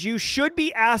questions you should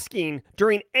be asking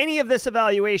during any of this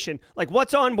evaluation, like,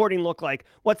 what's onboarding look like?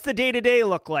 What's the day-to-day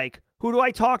look like? Who do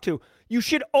I talk to? You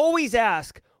should always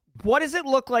ask, what does it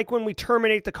look like when we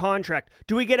terminate the contract?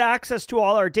 Do we get access to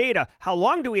all our data? How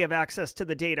long do we have access to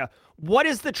the data? What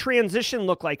does the transition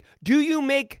look like? Do you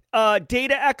make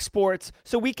data exports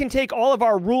so we can take all of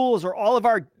our rules or all of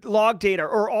our log data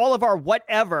or all of our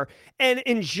whatever and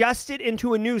ingest it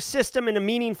into a new system in a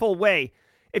meaningful way?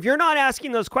 If you're not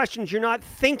asking those questions, you're not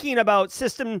thinking about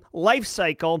system life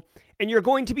cycle, and you're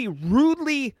going to be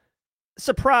rudely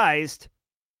surprised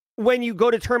when you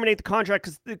go to terminate the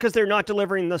contract because they're not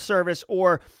delivering the service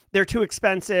or they're too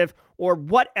expensive or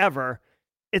whatever.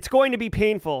 It's going to be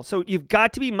painful. So you've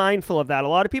got to be mindful of that. A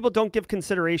lot of people don't give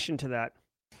consideration to that.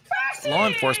 Law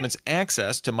enforcement's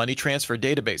access to money transfer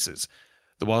databases.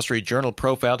 The Wall Street Journal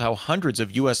profiled how hundreds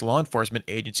of U.S. law enforcement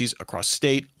agencies across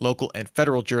state, local, and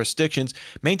federal jurisdictions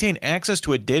maintain access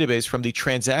to a database from the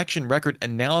Transaction Record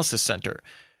Analysis Center.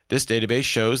 This database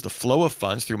shows the flow of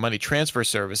funds through money transfer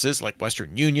services like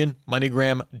Western Union,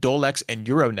 MoneyGram, Dolex, and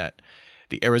Euronet.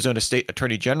 The Arizona State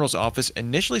Attorney General's office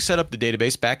initially set up the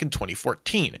database back in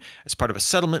 2014 as part of a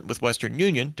settlement with Western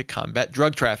Union to combat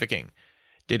drug trafficking.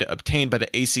 Data obtained by the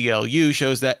ACLU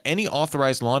shows that any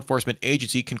authorized law enforcement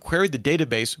agency can query the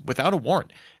database without a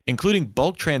warrant, including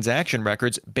bulk transaction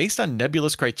records based on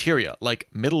nebulous criteria like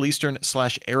Middle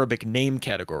Eastern/Arabic name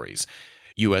categories.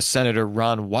 U.S. Senator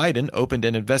Ron Wyden opened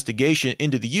an investigation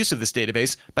into the use of this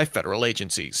database by federal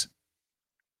agencies.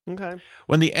 Okay.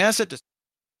 When the asset... That's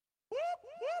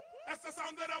the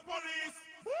sound of the police.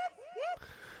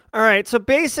 All right. So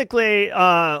basically,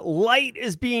 light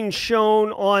is being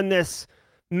shown on this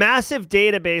massive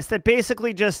database that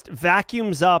basically just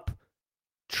vacuums up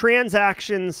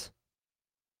transactions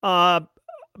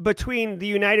between the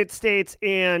United States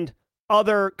and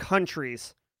other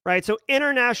countries, right? So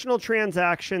international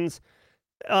transactions,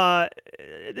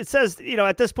 it says,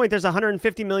 at this point, there's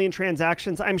 150 million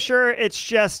transactions. I'm sure it's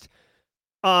just,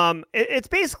 it's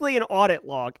basically an audit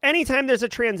log. Anytime there's a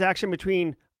transaction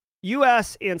between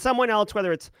U.S. and someone else,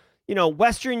 whether it's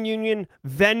Western Union,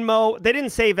 Venmo. They didn't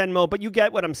say Venmo, but you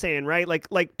get what I'm saying, right?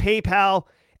 Like PayPal,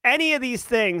 any of these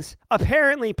things.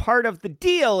 Apparently, part of the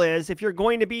deal is if you're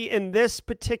going to be in this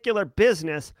particular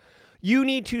business, you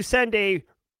need to send a,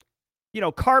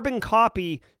 carbon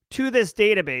copy to this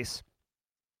database.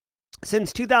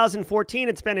 Since 2014,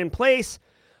 it's been in place.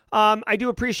 I do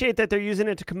appreciate that they're using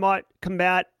it to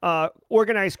combat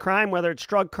organized crime, whether it's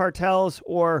drug cartels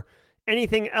or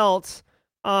anything else.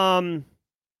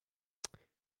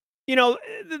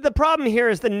 The problem here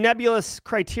is the nebulous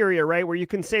criteria, right? Where you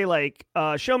can say like,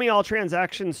 show me all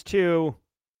transactions to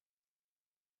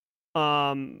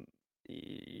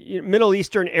Middle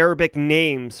Eastern Arabic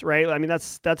names, right? I mean,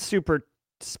 that's super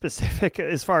specific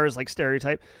as far as like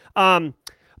stereotype.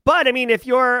 But I mean, if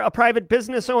you're a private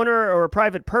business owner or a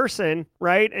private person,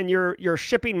 right, and you're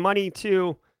shipping money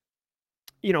to,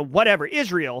 whatever,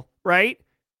 Israel, right,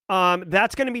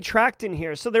 that's going to be tracked in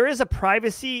here. So there is a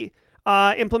privacy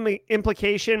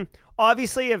implication.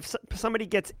 Obviously, if somebody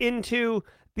gets into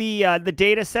the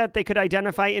data set, they could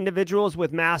identify individuals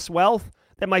with mass wealth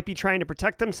that might be trying to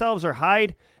protect themselves or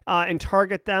hide and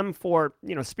target them for,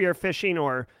 spear phishing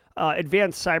or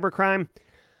advanced cybercrime.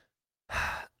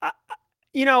 I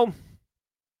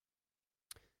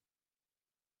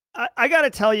got to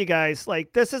tell you guys,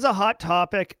 like, this is a hot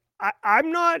topic.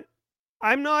 I'm not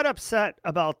upset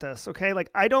about this. Okay. Like,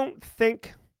 I don't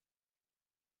think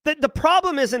that the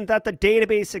problem isn't that the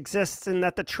database exists and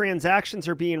that the transactions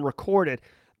are being recorded.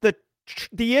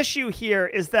 The issue here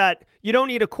is that you don't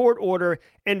need a court order,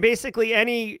 and basically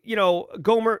any, not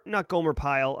Gomer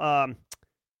Pyle.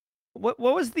 What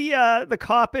was the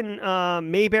cop in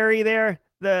Mayberry there?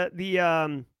 That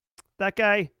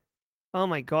guy. Oh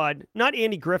my God, not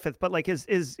Andy Griffith, but like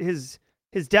his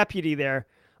deputy there.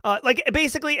 Like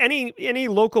basically any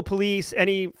local police,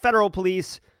 any federal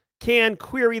police can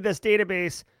query this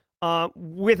database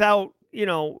without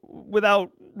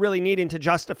really needing to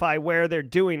justify where they're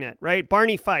doing it, right?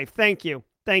 Barney Fife, thank you,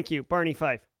 Barney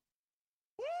Fife.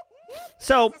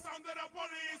 So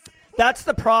that's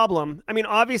the problem. I mean,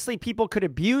 obviously people could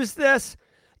abuse this.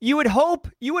 You would hope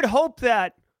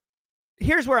that,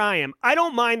 here's where I am. I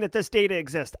don't mind that this data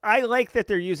exists. I like that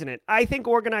they're using it. I think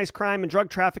organized crime and drug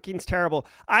trafficking is terrible.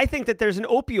 I think that there's an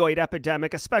opioid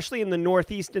epidemic, especially in the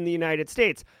Northeast in the United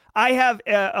States. I have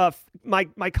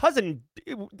my cousin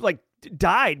like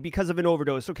died because of an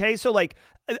overdose. Okay. So like,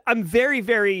 I'm very,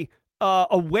 very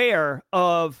aware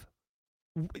of,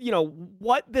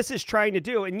 what this is trying to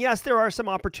do. And yes, there are some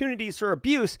opportunities for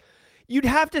abuse. You'd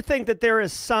have to think that there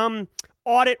is some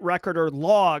audit record or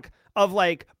log of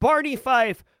like Barney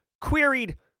Fife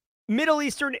queried Middle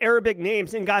Eastern Arabic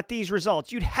names and got these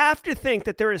results. You'd have to think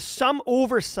that there is some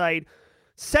oversight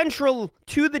central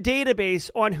to the database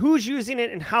on who's using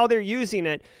it and how they're using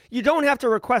it. You don't have to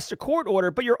request a court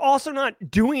order, but you're also not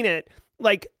doing it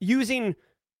like using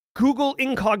Google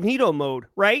incognito mode,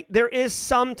 right? There is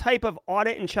some type of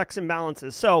audit and checks and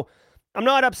balances. So I'm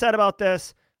not upset about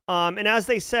this. And as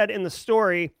they said in the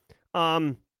story,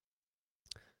 they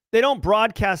don't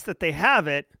broadcast that they have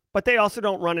it, but they also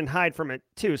don't run and hide from it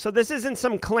too. So this isn't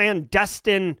some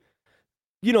clandestine,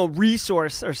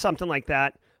 resource or something like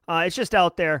that. It's just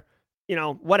out there,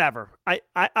 whatever.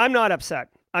 I'm not upset.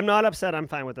 I'm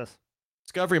fine with this.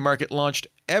 Discovery Market launched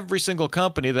every single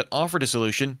company that offered a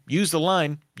solution used the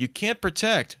line, "You can't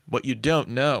protect what you don't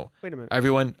know." Wait a minute.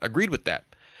 Everyone agreed with that.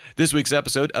 This week's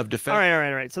episode of Defense. All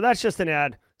right. So that's just an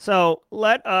ad. So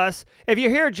if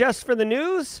you're here just for the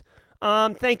news,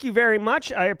 thank you very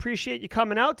much. I appreciate you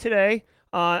coming out today.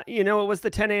 It was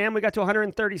the 10 a.m. We got to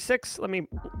 136. Let me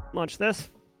launch this.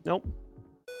 Nope.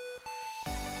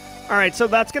 All right, so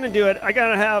that's going to do it. I got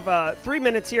to have 3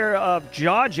 minutes here of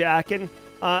jaw jacking.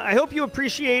 I hope you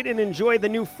appreciate and enjoy the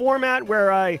new format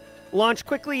where I launch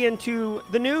quickly into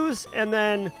the news and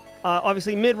then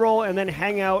obviously mid-roll and then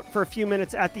hang out for a few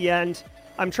minutes at the end.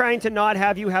 I'm trying to not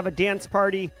have you have a dance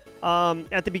party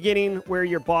at the beginning where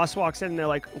your boss walks in and they're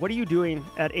like, "What are you doing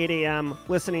at 8 a.m.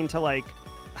 listening to like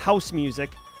house music?"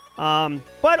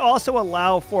 But also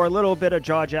allow for a little bit of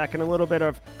jaw jack and a little bit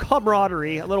of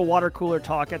camaraderie, a little water cooler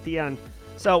talk at the end.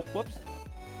 So, whoops.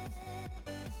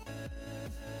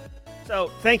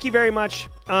 So thank you very much.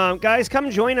 Guys,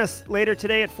 come join us later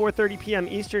today at 4:30 p.m.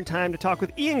 Eastern time to talk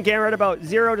with Ian Garrett about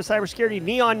Zero to Cybersecurity,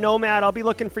 Neon Nomad. I'll be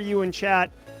looking for you in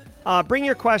chat. Bring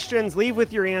your questions, leave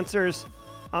with your answers.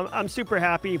 I'm super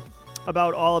happy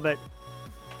about all of it.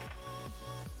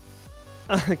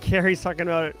 Carrie's talking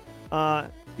about it.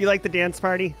 You like the dance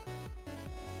party?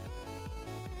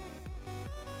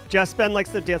 Jess Ben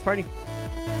likes the dance party.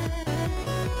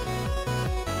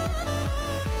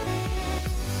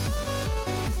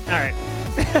 All right.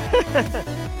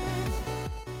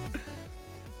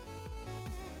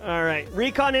 All right.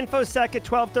 Recon InfoSec at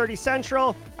 12:30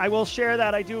 Central. I will share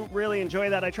that. I do really enjoy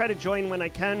that. I try to join when I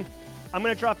can. I'm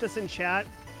going to drop this in chat.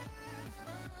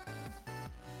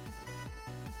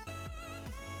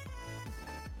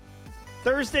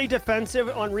 Thursday Defensive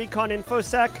on Recon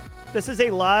InfoSec. This is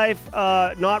a live,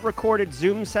 not recorded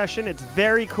Zoom session. It's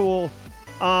very cool.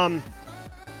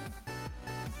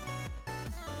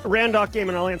 Randoc game,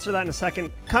 and I'll answer that in a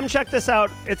second. Come check this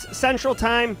out. It's Central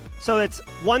Time, so it's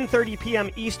 1:30 p.m.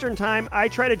 Eastern Time. I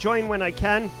try to join when I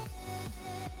can.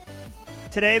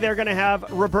 Today they're going to have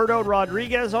Roberto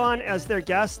Rodriguez on as their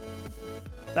guest.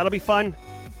 That'll be fun.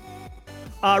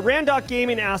 Randoc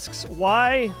Gaming asks,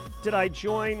 why did I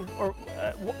join? Or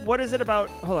what is it about?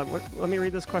 Hold on. Let me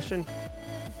read this question.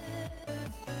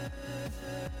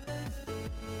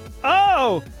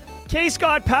 Oh, K.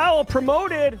 Scott Powell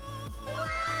promoted.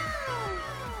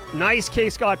 Nice, K.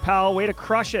 Scott Powell. Way to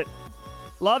crush it.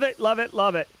 Love it, love it,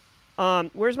 love it.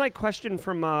 Where's my question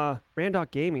from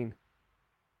Randock Gaming?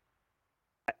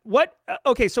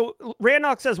 Okay, so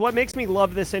Randock says, what makes me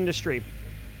love this industry?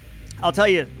 I'll tell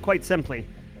you quite simply.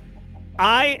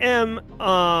 I am,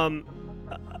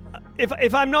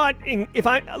 if I'm not,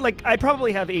 I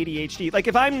probably have ADHD. Like,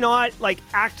 if I'm not, like,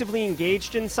 actively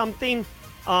engaged in something,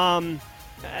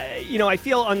 I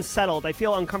feel unsettled. I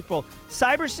feel uncomfortable.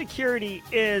 Cybersecurity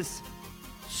is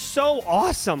so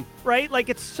awesome, right? Like,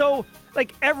 it's so,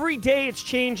 like, every day it's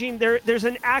changing. There's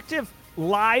an active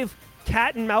live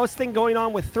cat and mouse thing going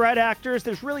on with threat actors.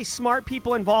 There's really smart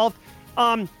people involved.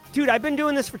 Dude, I've been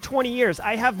doing this for 20 years.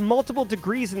 I have multiple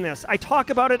degrees in this. I talk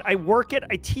about it. I work it.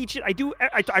 I teach it.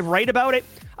 I write about it.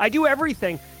 I do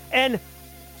everything. And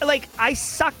like, I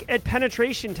suck at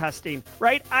penetration testing,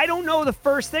 right? I don't know the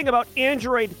first thing about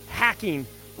Android hacking,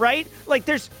 right? Like,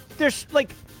 there's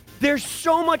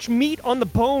so much meat on the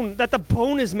bone that the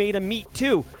bone is made of meat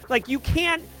too. Like, you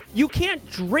can't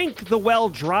drink the well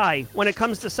dry when it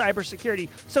comes to cybersecurity.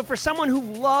 So for someone who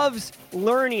loves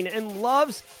learning and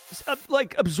loves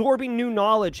absorbing new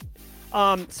knowledge,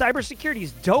 cybersecurity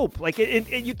is dope. Like,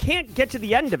 you can't get to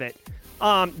the end of it.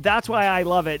 That's why I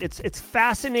love it. It's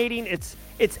fascinating. It's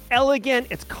elegant.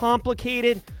 It's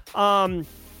complicated.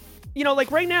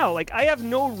 Like right now, like I have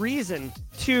no reason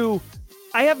to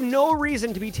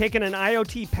be taking an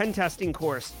IoT pen testing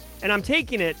course, and I'm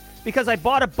taking it because I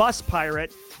bought a Bus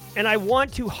Pirate and I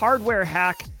want to hardware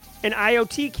hack an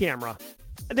IoT camera.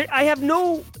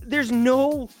 There's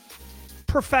no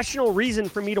professional reason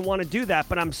for me to want to do that,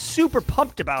 but I'm super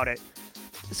pumped about it.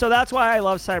 So that's why I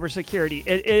love cybersecurity.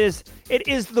 It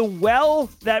is the well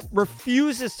that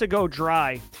refuses to go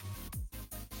dry.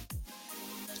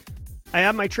 I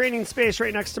have my training space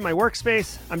right next to my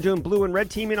workspace. I'm doing blue and red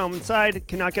teaming on one side.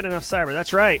 Cannot get enough cyber.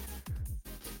 That's right.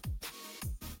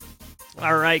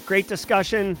 All right, great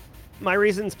discussion. My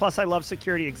reasons, plus I love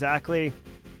security, exactly.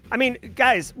 I mean,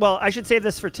 guys, well, I should save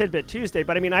this for Tidbit Tuesday,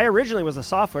 but I mean, I originally was a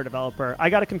software developer. I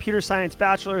got a computer science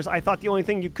bachelor's. I thought the only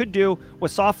thing you could do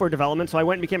was software development, so I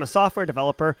went and became a software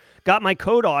developer, got my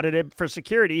code audited for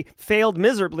security, failed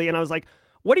miserably, and I was like,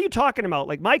 what are you talking about?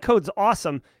 Like, my code's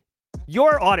awesome.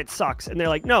 Your audit sucks. And they're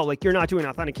like, no, like, you're not doing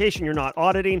authentication. You're not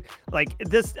auditing. Like,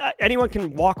 this, anyone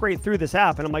can walk right through this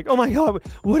app. And I'm like, oh my God,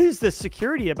 what is this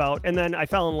security about? And then I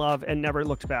fell in love and never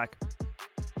looked back.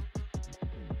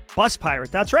 Bus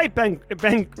Pirate. That's right,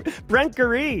 Brent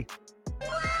Gary.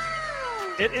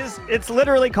 It's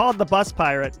literally called the Bus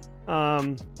Pirate,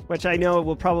 which I know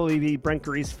will probably be Brent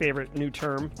Gary's favorite new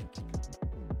term.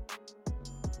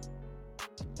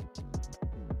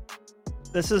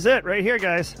 This is it right here,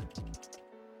 guys.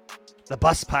 The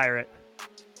Bus Pirate.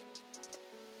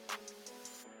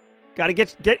 Gotta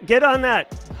get on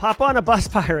that. Hop on a Bus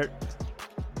Pirate.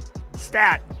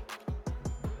 Stat.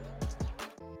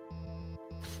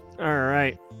 All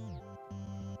right.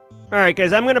 All right,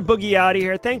 guys, I'm going to boogie out of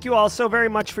here. Thank you all so very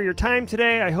much for your time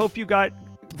today. I hope you got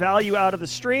value out of the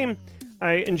stream.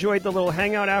 I enjoyed the little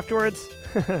hangout afterwards.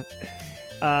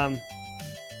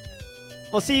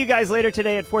 We'll see you guys later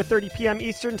today at 4:30 p.m.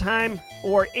 Eastern Time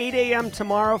or 8 a.m.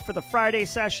 tomorrow for the Friday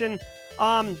session.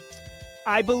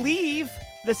 I believe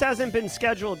this hasn't been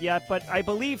scheduled yet, but I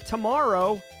believe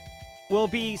tomorrow will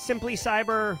be Simply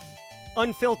Cyber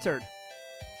Unfiltered.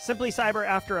 Simply Cyber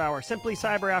After Hour, Simply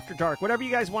Cyber After Dark, whatever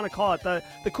you guys want to call it. The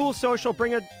cool social,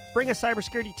 bring a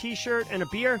cybersecurity t-shirt and a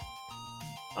beer.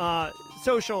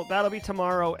 Social, that'll be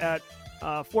tomorrow at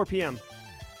 4 p.m.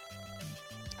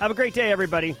 Have a great day,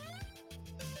 everybody.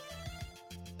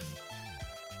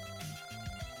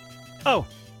 Oh,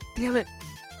 damn it.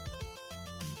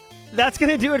 That's going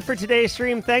to do it for today's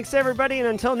stream. Thanks, everybody, and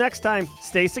until next time,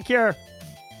 stay secure.